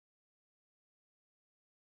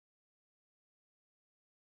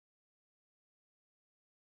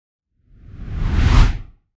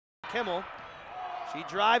Kimmel. She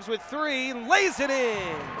drives with three, lays it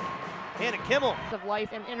in. Hannah Kimmel. Of life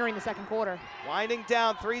and entering the second quarter. Winding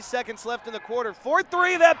down, 3 seconds left in the quarter.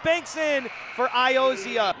 4-3, that banks in for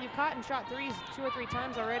Iozia. You've caught and shot threes 2 or 3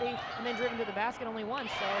 times already and then driven to the basket only once,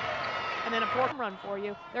 so. And then a poor run for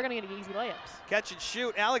you. They're gonna get easy layups. Catch and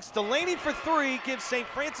shoot, Alex Delaney for three, gives St.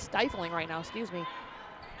 Francis. Stifling right now, excuse me.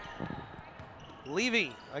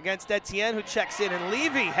 Levy against Etienne, who checks in, and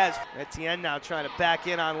Levy has Etienne now trying to back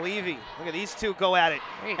in on Levy. Look at these two go at it.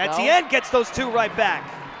 Etienne gets those two right back.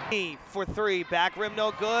 For three, back rim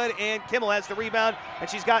no good, and Kimmel has the rebound, and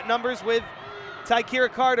she's got numbers with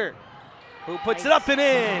Tykira Carter, who puts it up and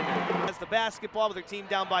in. Has the basketball with her team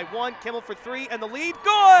down by 1. Kimmel for three, and the lead,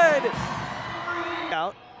 good!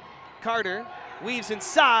 Out, Carter weaves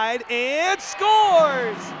inside and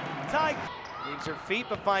scores! Ty leaves her feet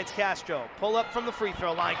but finds Castro. Pull up from the free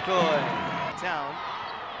throw line, good. Down,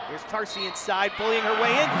 here's Tarsi inside, bullying her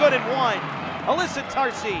way in, good and one. Alyssa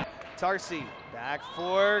Tarsi. Tarsi back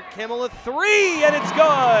for Kimmel, a three, and it's good.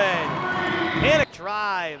 Hannah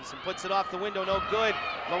drives and puts it off the window, no good.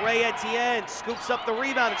 Lorraine Etienne scoops up the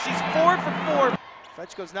rebound, and she's 4 for 4.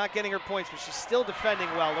 Fetchko's not getting her points, but she's still defending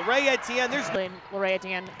well. Lorraine Etienne, there's Lorraine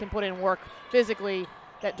Etienne can put in work physically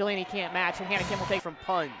that Delaney can't match, and Hannah Kimmel takes from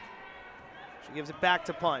Pund. She gives it back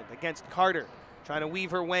to Pund against Carter, trying to weave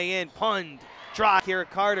her way in. Pund, drive. Kira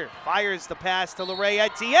Carter fires the pass to Lorraine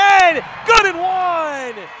Etienne, good and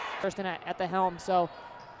one! Kirsten at the helm, so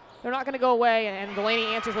they're not going to go away, and Delaney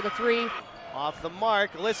answers with a three. Off the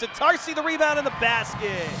mark, Alyssa Tarsi, the rebound in the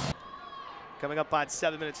basket. Coming up on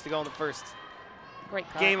 7 minutes to go in the first Great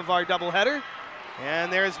cut. Game of our doubleheader.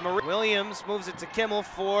 And there's Marie Williams, moves it to Kimmel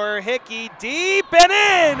for Hickey, deep and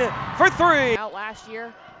in for three. Out last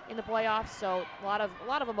year in the playoffs, so a lot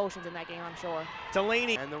of emotions in that game, I'm sure.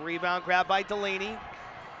 Delaney, and the rebound grabbed by Delaney.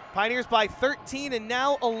 Pioneers by 13 and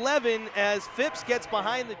now 11 as Phipps gets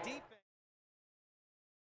behind the deep.